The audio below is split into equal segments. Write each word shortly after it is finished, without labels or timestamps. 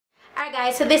Alright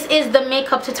guys, so this is the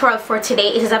makeup tutorial for today.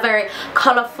 It is a very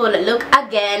colorful look.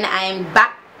 Again, I'm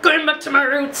going back to my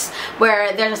roots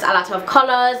where there's just a lot of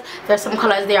colors. There's some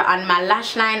colors there on my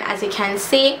lash line, as you can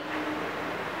see,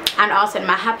 and also in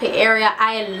my happy area.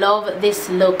 I love this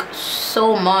look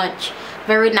so much.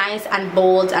 Very nice and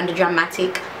bold and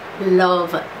dramatic.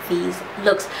 Love these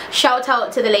looks. Shout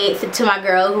out to the ladies, to my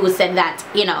girl who said that,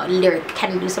 you know, Lyric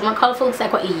can do some more colorful looks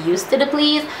like what you used to do,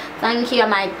 please. Thank you. I'm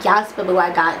like, yes baby,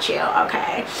 I got you.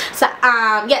 Okay, so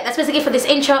yeah, that's basically for this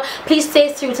intro. Please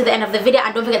stay through to the end of the video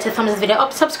and don't forget to thumbs this video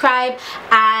up, subscribe,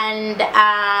 and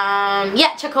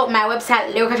yeah, check out my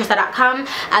website lyricrochester.com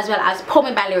as well as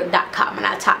pullmebylyric.com, and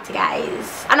I'll talk to you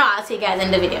guys. I know I'll see you guys in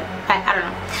the video. I don't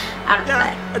know.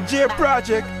 Yeah, a J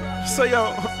project. So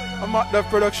yo, I'm at the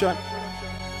production.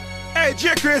 Hey,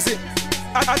 J Crazy,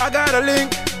 I got a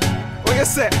link. What you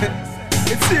say?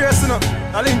 It's serious enough.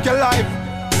 I link your life.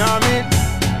 Know what I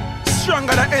mean?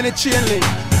 Stronger than any chain link.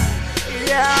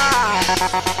 Yeah,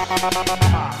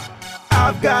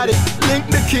 I've got it. Link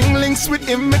the king, links with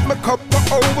him, make my cup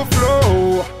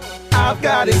overflow. I've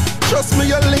got it. Trust me,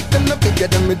 your link them the bigger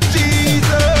than me.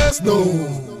 Jesus,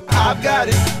 no. I've got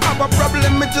it. Have a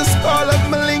problem, me just call up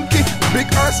my linky. Big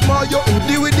or small, you can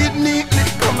deal with it neatly.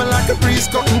 Coming like a breeze,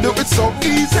 couldn't do it so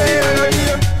easy.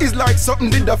 It's like something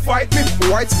did a fight me.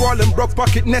 White squall and broke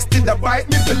pocket nest did a bite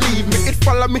me. Believe me, it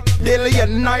follow me daily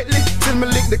and nightly. Till me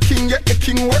link the king, yet the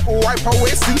king will wipe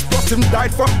away since plus him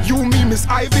died for you, me, Miss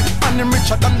Ivy. And him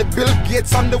richer than the Bill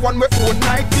Gates and the one with own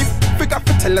Nike. Figure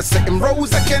for tell us him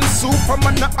rose against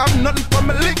Superman. I have nothing for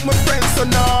me link my friends, so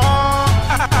no.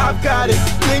 I've got it.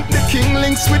 Link the king,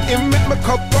 links with him, make my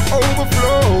cup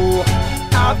overflow.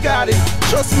 I've got it.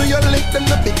 Trust me, you link them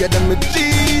the bigger than me.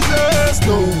 Jesus,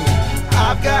 no.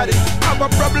 I've got it. Have a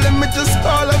problem, me just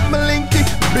call up my linky.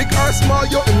 Big or small,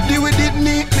 you can deal with it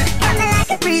neatly. Like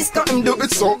a breeze, got him do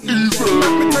it so easy.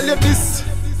 Let me tell you this.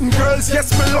 Girls,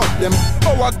 yes, me love them.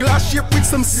 Hourglass shape with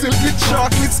some silky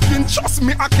chocolate skin. Trust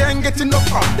me, I can't get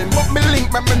enough of them. But me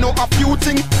link, me know a few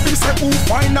things. They say, ooh,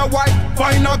 find a wife,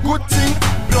 find a good thing.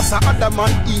 Plus a Adam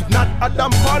and Eve, not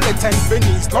Adam, Paulette and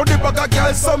Venice. Now the bugger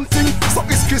girl something. So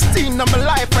it's Christine in my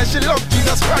life and she love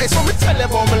Jesus Christ. So me tell her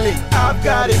about my link. I've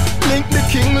got it. Link the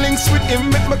king, links with him,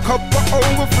 make my cup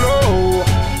overflow.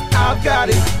 I've got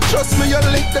it. Trust me, you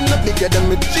link them the bigger than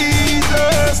me.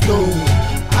 Jesus, no.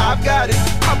 I've got it.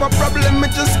 Have a problem, me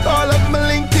just call up my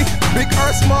linky. Big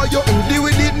or small, you can deal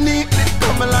with it neatly.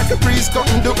 Coming like a breeze,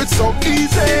 couldn't do it so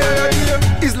easy.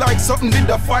 It's like something did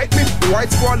a fight me.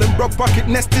 White squall and broke pocket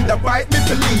nest did a bite me.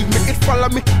 Believe me, it follow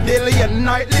me daily and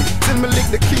nightly. Till me link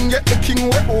the king, yet the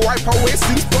king will wipe away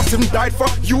since plus him died for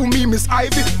you, me, Miss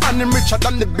Ivy. And him richer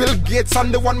than the Bill Gates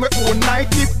and the one with own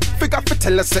Nike. Figure for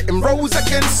tell us him rose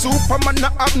against Superman.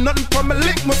 I have nothing for me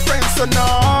link my friends, so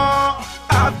no.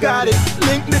 I've got it.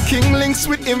 Link the king, links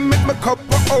with him, make my cup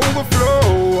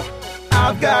overflow.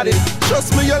 I've got it.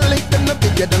 Trust me, you link them the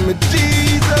bigger than me.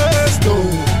 Jesus, no.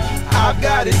 I've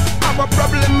got it. Have a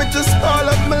problem, me just call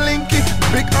up my linky.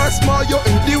 Big or small, you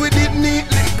can deal with it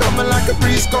neatly. Coming like a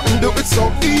breeze, couldn't do it so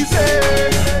easy.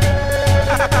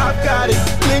 I've got it.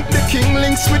 Link the king,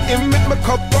 links with him, make my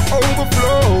cup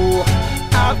overflow.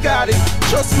 I've got it.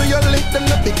 Trust me, you link them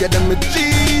the bigger than me.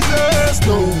 Jesus,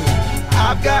 no.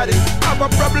 I've got it. Have a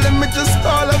problem, me just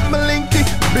call up my linky.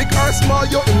 Big or small,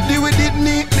 you can deal with it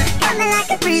neatly. Coming like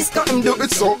a breeze, couldn't do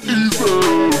it so easy.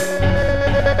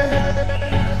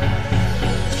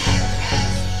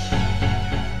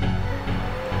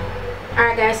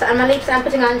 Alright guys, so on my lips I'm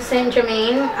putting on Saint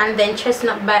Germaine and then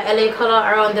Chestnut by LA Color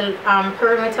around the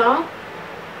perimeter.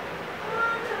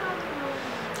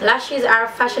 Lashes are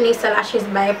Fashionista lashes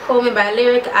by Pull Me by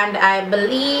Lyric, and I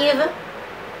believe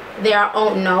they are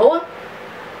out now.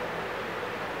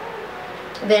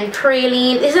 Then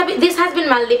Praline. This has been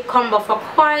my lip combo for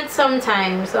quite some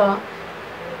time, so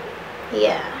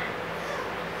yeah.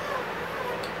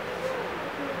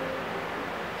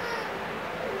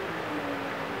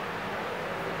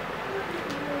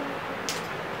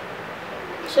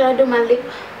 Should I do my lip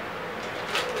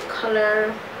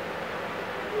color?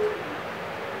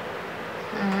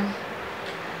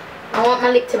 I want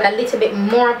my lip to be a little bit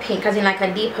more pink, as in like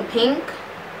a deeper pink.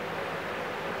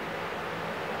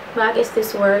 But I guess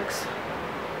this works.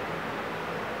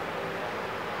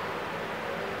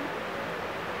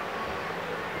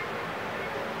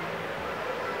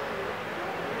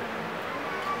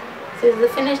 This is the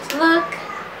finished look.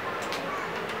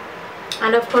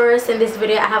 And of course, in this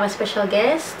video I have a special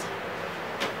guest.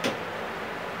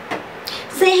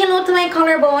 Say hello to my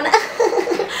collarbone.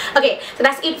 Okay, so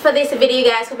that's it for this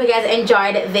video, guys. Hope you guys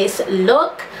enjoyed this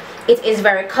look. It is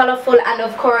very colorful, and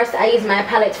of course I use my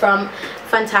palette from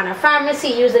Fontana Pharmacy.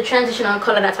 Use the transitional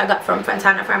color that I got from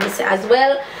Fontana Pharmacy as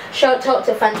well. Shout out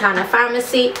to Fontana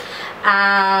Pharmacy.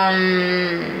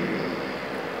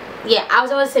 Yeah, I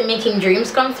was always saying making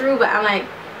dreams come through, but I'm like,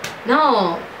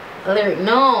 no, lyric,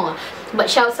 no. But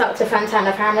shouts out to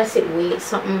Fontana Pharmacy. Wait,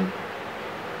 something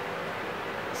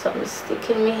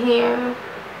sticking me here.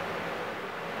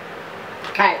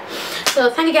 Alright, so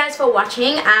thank you guys for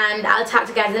watching, and I'll talk to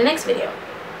you guys in the next video.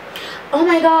 Oh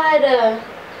my god,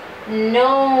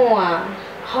 no,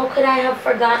 how could I have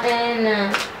forgotten?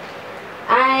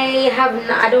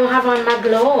 I don't have on my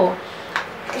glow.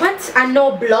 What? And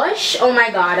no blush? Oh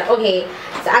my god. Okay,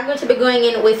 so I'm going to be going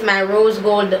in with my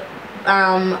Rosegold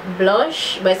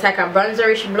blush, but it's like a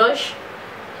bronzerish blush.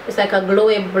 It's like a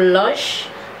glowy blush,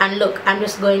 and look, I'm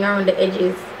just going around the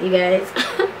edges, you guys.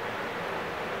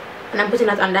 And I'm putting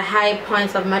that on the high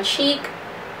points of my cheek.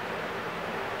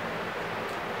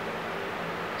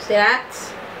 See that?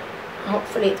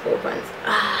 Hopefully it opens.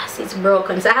 See, it's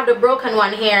broken. So I have the broken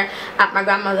one here at my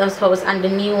grandmother's house and the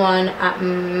new one at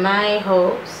my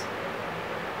house.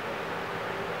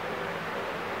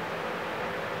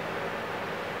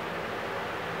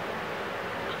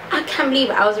 I can't believe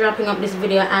I was wrapping up this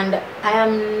video and I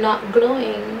am not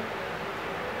glowing.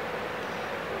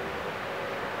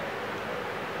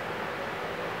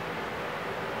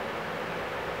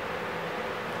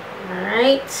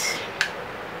 Alright,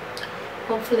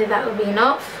 hopefully that will be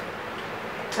enough.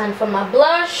 And for my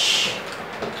blush,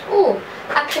 oh,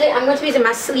 actually I'm going to be using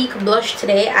my sleek blush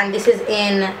today, and this is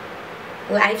in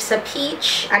Life's a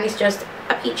Peach, and it's just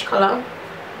a peach color,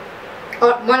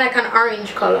 or more like an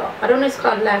orange color. I don't know, it's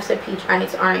called Life's a Peach and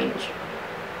it's orange,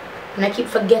 and I keep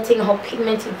forgetting how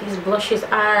pigmented these blushes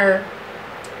are.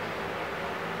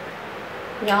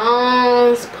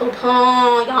 Yes,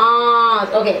 papa, yes.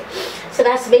 Okay, so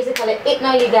that's basically it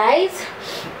now, you guys,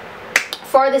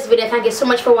 for this video. Thank you so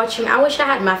much for watching. I wish I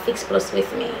had my Fix Plus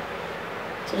with me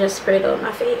to just spray it on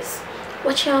my face.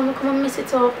 Watch y'all, come on, mess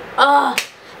it up. Oh,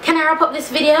 can I wrap up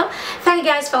this video? Thank you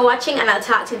guys for watching, and I'll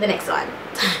talk to you in the next one.